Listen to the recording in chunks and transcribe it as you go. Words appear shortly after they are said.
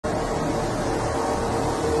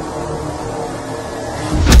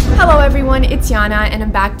Hello everyone, it's Jana and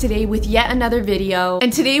I'm back today with yet another video.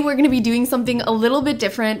 And today we're gonna be doing something a little bit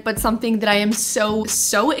different, but something that I am so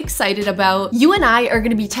excited about. You and I are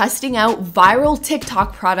gonna be testing out viral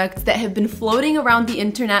TikTok products that have been floating around the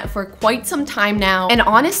internet for quite some time now. And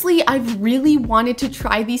honestly, I've really wanted to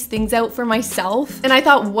try these things out for myself. And I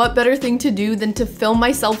thought what better thing to do than to film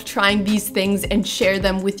myself trying these things and share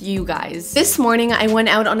them with you guys. This morning I went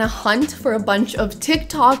out on a hunt for a bunch of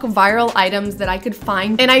TikTok viral items that I could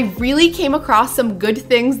find, and I really came across some good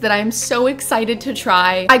things that I'm so excited to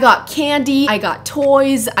try. I got candy, I got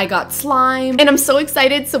toys, I got slime, and I'm so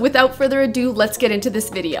excited. So without further ado, let's get into this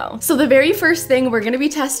video. So the very first thing we're gonna be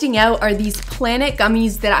testing out are these Planet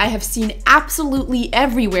gummies that I have seen absolutely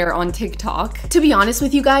everywhere on TikTok. To be honest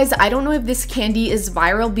with you guys, I don't know if this candy is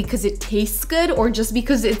viral because it tastes good or just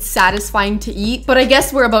because it's satisfying to eat, but I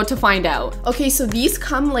guess we're about to find out. Okay, so these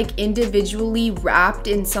come like individually wrapped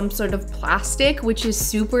in some sort of plastic, which is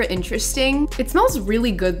super interesting. It smells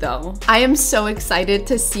really good though. I am so excited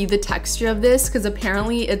to see the texture of this because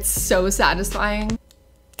apparently it's so satisfying.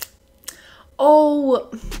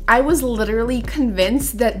 Oh, I was literally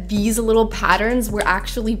convinced that these little patterns were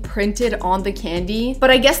actually printed on the candy, but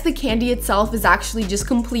I guess the candy itself is actually just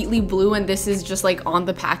completely blue and this is just like on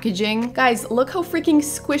the packaging. Guys, look how freaking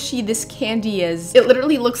squishy this candy is. It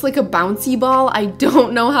literally looks like a bouncy ball. I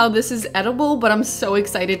don't know how this is edible, but I'm so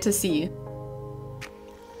excited to see.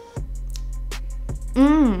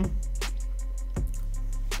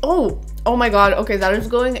 Oh my god, okay, that is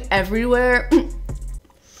going everywhere.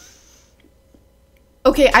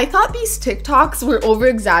 Okay, I thought these TikToks were over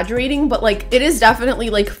exaggerating, but like it is definitely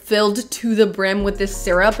like filled to the brim with this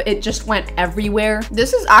syrup. It just went everywhere.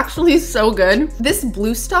 This is actually so good. This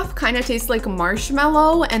blue stuff kind of tastes like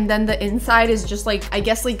marshmallow, and then the inside is just like, I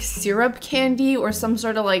guess like syrup candy or some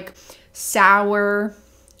sort of like sour,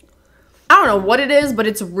 I don't know what it is, but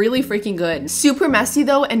it's really freaking good. Super messy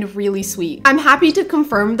though and really sweet. I'm happy to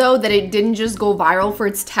confirm though that it didn't just go viral for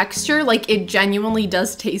its texture, like it genuinely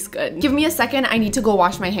does taste good. Give me a second, I need to go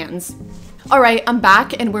wash my hands. All right, I'm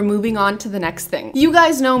back and we're moving on to the next thing. You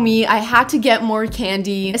guys know me, I had to get more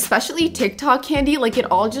candy, especially TikTok candy. Like it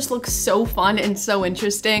all just looks so fun and so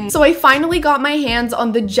interesting. So I finally got my hands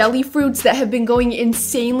on the jelly fruits that have been going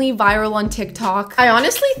insanely viral on TikTok. I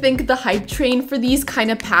honestly think the hype train for these kind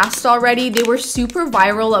of passed already. They were super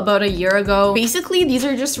viral about a year ago. Basically, these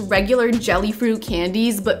are just regular jelly fruit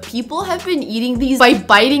candies, but people have been eating these by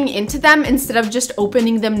biting into them instead of just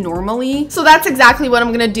opening them normally. So that's exactly what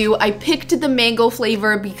I'm gonna do. I picked the mango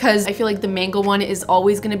flavor because I feel like the mango one is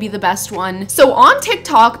always gonna be the best one. So on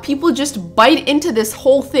TikTok, people just bite into this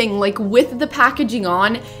whole thing like with the packaging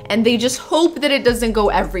on, and they just hope that it doesn't go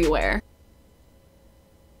everywhere.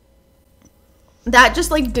 That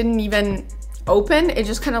just like didn't even open, it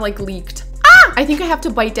just kind of like leaked. Ah! I think I have to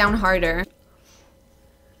bite down harder.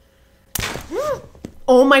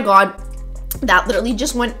 Oh my god. That literally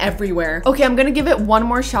just went everywhere. Okay, I'm gonna give it one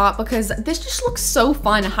more shot because this just looks so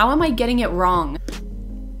fun. How am I getting it wrong?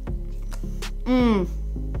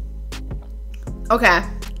 Okay,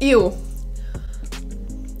 ew.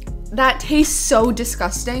 That tastes so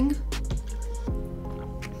disgusting.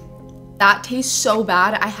 That tastes so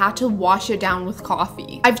bad, I had to wash it down with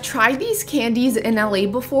coffee. I've tried these candies in LA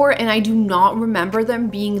before and I do not remember them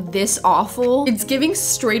being this awful. It's giving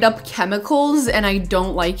straight up chemicals and I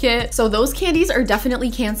don't like it. So those candies are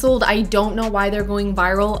definitely canceled. I don't know why they're going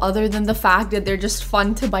viral other than the fact that they're just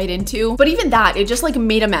fun to bite into. But even that, it just like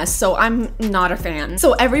made a mess, so I'm not a fan.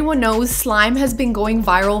 So everyone knows slime has been going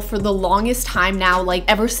viral for the longest time now. Like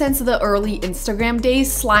ever since the early Instagram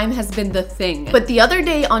days, slime has been the thing. But the other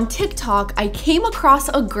day on TikTok, I came across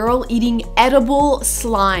a girl eating edible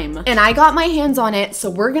slime and I got my hands on it, so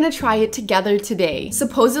we're gonna try it together today.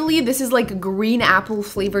 Supposedly this is like green apple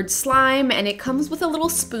flavored slime and it comes with a little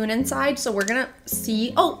spoon inside, so we're gonna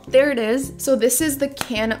see. Oh, there it is. So this is the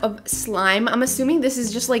can of slime. I'm assuming this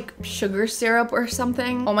is just like sugar syrup or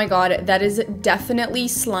something. Oh my god, that is definitely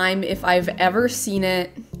slime if I've ever seen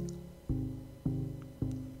it.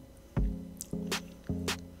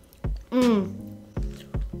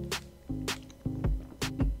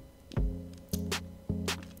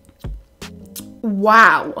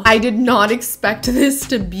 Wow, I did not expect this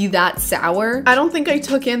to be that sour. I don't think I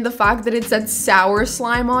took in the fact that it said sour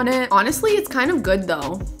slime on it. Honestly, it's kind of good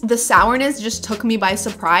though. The sourness just took me by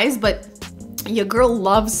surprise, but your girl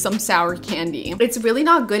loves some sour candy. It's really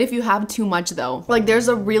not good if you have too much though. Like there's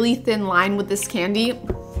a really thin line with this candy.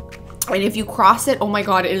 And if you cross it, oh my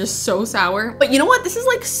god, it is so sour. But you know what? This is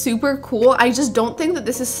like super cool. I just don't think that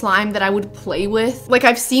this is slime that I would play with. Like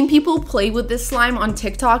I've seen people play with this slime on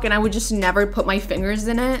TikTok and I would just never put my fingers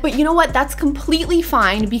in it. But you know what? That's completely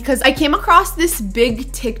fine because I came across this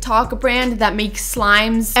big TikTok brand that makes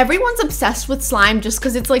slimes. Everyone's obsessed with slime just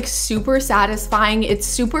because it's like super satisfying. It's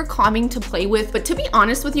super calming to play with. But to be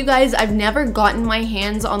honest with you guys, I've never gotten my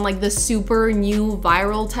hands on like the super new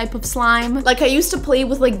viral type of slime. Like I used to play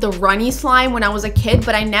with like the runny slime when I was a kid,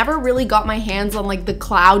 but I never really got my hands on like the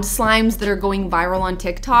cloud slimes that are going viral on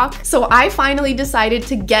TikTok. So I finally decided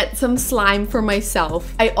to get some slime for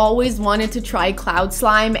myself. I always wanted to try cloud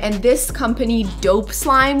slime, and this company Dope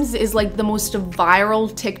Slimes is like the most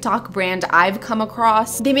viral TikTok brand I've come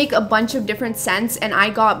across. They make a bunch of different scents and I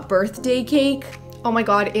got birthday cake. Oh my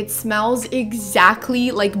god, it smells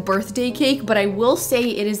exactly like birthday cake, but I will say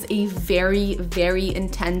it is a very, very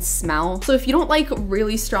intense smell. So if you don't like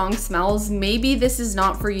really strong smells, maybe this is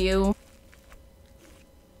not for you.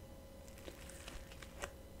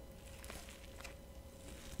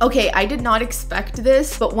 Okay, I did not expect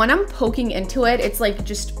this, but when I'm poking into it, it's like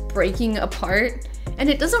just breaking apart. And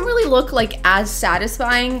it doesn't really look like as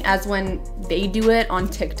satisfying as when they do it on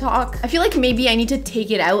TikTok. I feel like maybe I need to take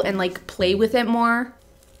it out and like play with it more.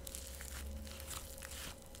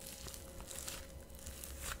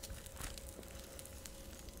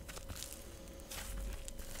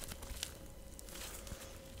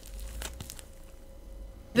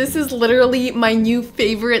 This is literally my new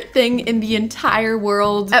favorite thing in the entire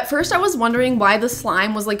world. At first I was wondering why the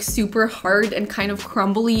slime was like super hard and kind of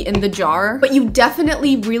crumbly in the jar, but you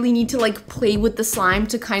definitely really need to like play with the slime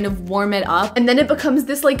to kind of warm it up. And then it becomes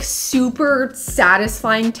this like super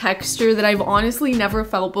satisfying texture that I've honestly never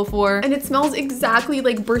felt before. And it smells exactly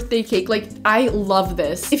like birthday cake. Like I love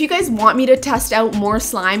this. If you guys want me to test out more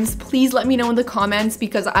slimes, please let me know in the comments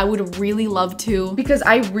because I would really love to, because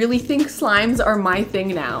I really think slimes are my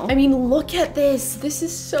thing now. I mean, look at this. This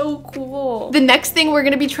is so cool. The next thing we're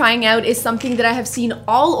gonna be trying out is something that I have seen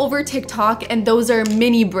all over TikTok, and those are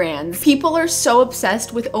mini brands. People are so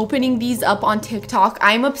obsessed with opening these up on TikTok.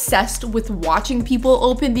 I'm obsessed with watching people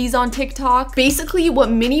open these on TikTok. Basically, what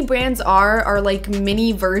mini brands are like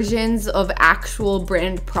mini versions of actual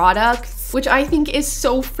brand products, which I think is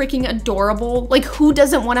so freaking adorable. Like, who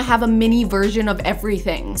doesn't want to have a mini version of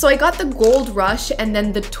everything? So I got the Gold Rush and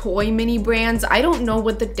then the toy mini brands. I don't know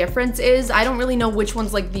what the difference is. I don't really know which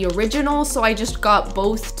one's like the original, so I just got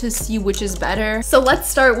both to see which is better. So let's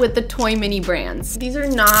start with the toy mini brands. These are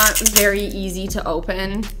not very easy to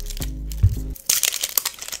open.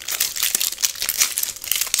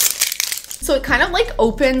 So it kind of like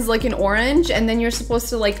opens like an orange, and then you're supposed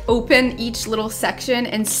to like open each little section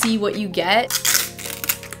and see what you get.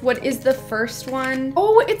 What is the first one?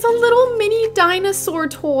 Oh, it's a little mini dinosaur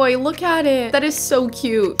toy. Look at it. That is so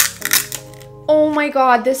cute. Oh my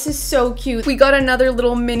god, this is so cute. We got another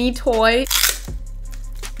little mini toy.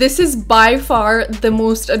 This is by far the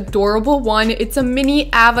most adorable one. It's a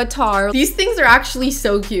mini avatar. These things are actually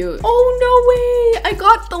so cute. Oh, no way. I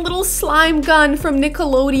got the little slime gun from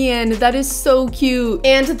Nickelodeon. That is so cute.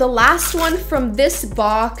 And the last one from this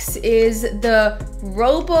box is the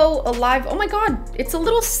Robo Alive. Oh my god, it's a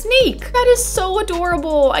little snake. That is so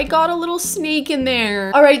adorable. I got a little snake in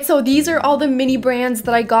there. All right, so these are all the mini brands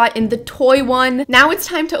that I got in the toy one. Now it's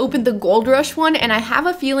time to open the Gold Rush one, and I have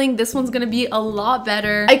a feeling this one's gonna be a lot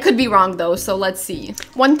better. I could be wrong though, so let's see.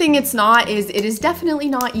 One thing it's not is it is definitely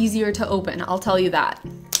not easier to open, I'll tell you that.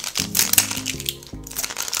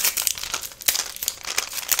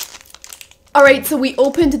 All right, so we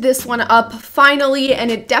opened this one up finally,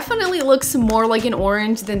 and it definitely looks more like an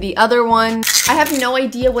orange than the other one. I have no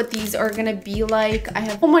idea what these are gonna be like.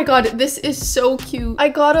 Oh my god, this is so cute. I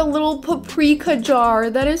got a little paprika jar.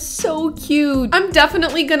 That is so cute. I'm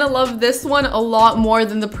definitely gonna love this one a lot more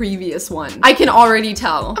than the previous one. I can already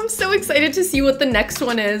tell. I'm so excited to see what the next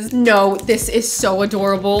one is. No, this is so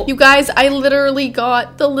adorable. You guys, I literally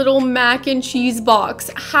got the little mac and cheese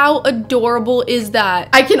box. How adorable is that?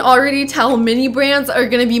 I can already tell mini brands are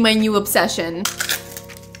gonna be my new obsession.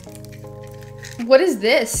 What is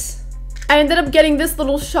this? I ended up getting this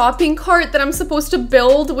little shopping cart that I'm supposed to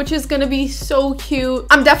build, which is gonna be so cute.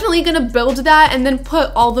 I'm definitely gonna build that and then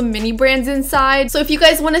put all the mini brands inside. So if you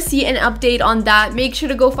guys wanna see an update on that, make sure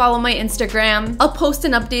to go follow my Instagram. I'll post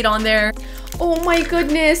an update on there. Oh my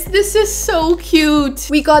goodness, this is so cute.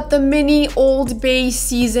 We got the mini Old Bay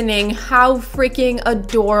seasoning. How freaking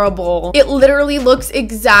adorable. It literally looks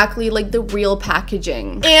exactly like the real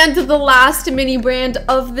packaging. And the last mini brand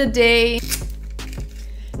of the day.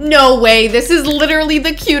 No way, this is literally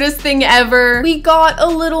the cutest thing ever. We got a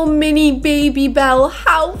little mini baby bell.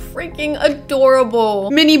 How freaking adorable.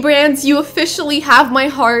 Mini brands, you officially have my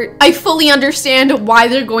heart. I fully understand why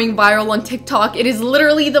they're going viral on TikTok. It is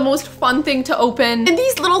literally the most fun thing to open. And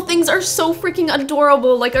these little things are so freaking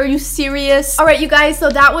adorable. Like, are you serious? All right, you guys, so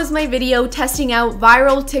that was my video testing out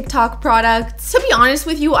viral TikTok products. To be honest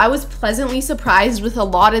with you, I was pleasantly surprised with a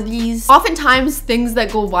lot of these. Oftentimes, things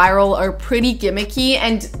that go viral are pretty gimmicky,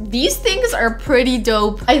 and these things are pretty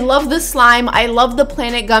dope. I love the slime. I love the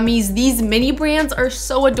Planet gummies. These mini brands are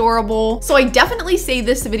so adorable. So I definitely say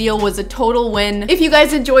this video was a total win. If you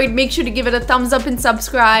guys enjoyed, make sure to give it a thumbs up and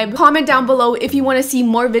subscribe. Comment down below if you want to see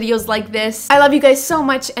more videos like this. I love you guys so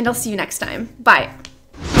much, and I'll see you next time. Bye.